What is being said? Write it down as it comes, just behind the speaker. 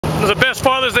the best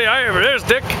Father's Day I ever. There's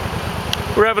Dick.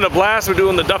 We're having a blast. We're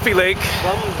doing the Duffy Lake.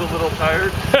 Bum's a little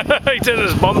tired. He said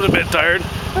his bum's a bit tired.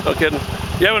 No kidding.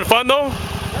 You having fun though?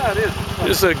 Yeah, it is.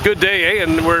 It's a good day, eh?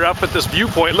 And we're up at this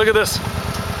viewpoint. Look at this.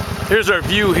 Here's our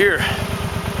view here.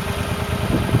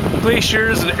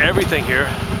 Glaciers and everything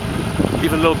here.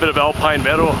 Even a little bit of alpine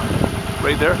meadow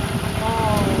right there.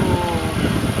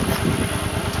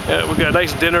 Yeah, we got a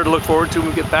nice dinner to look forward to when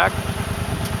we get back.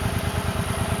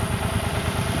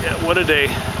 Yeah, what a day.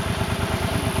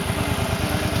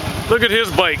 Look at his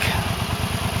bike.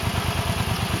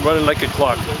 Running like a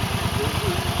clock.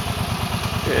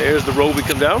 Yeah, here's the road we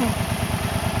come down.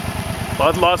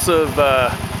 Lots of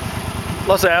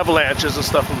avalanches and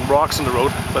stuff and rocks in the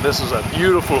road, but this is a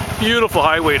beautiful, beautiful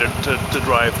highway to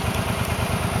drive.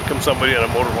 Here comes somebody on a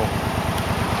motorhome.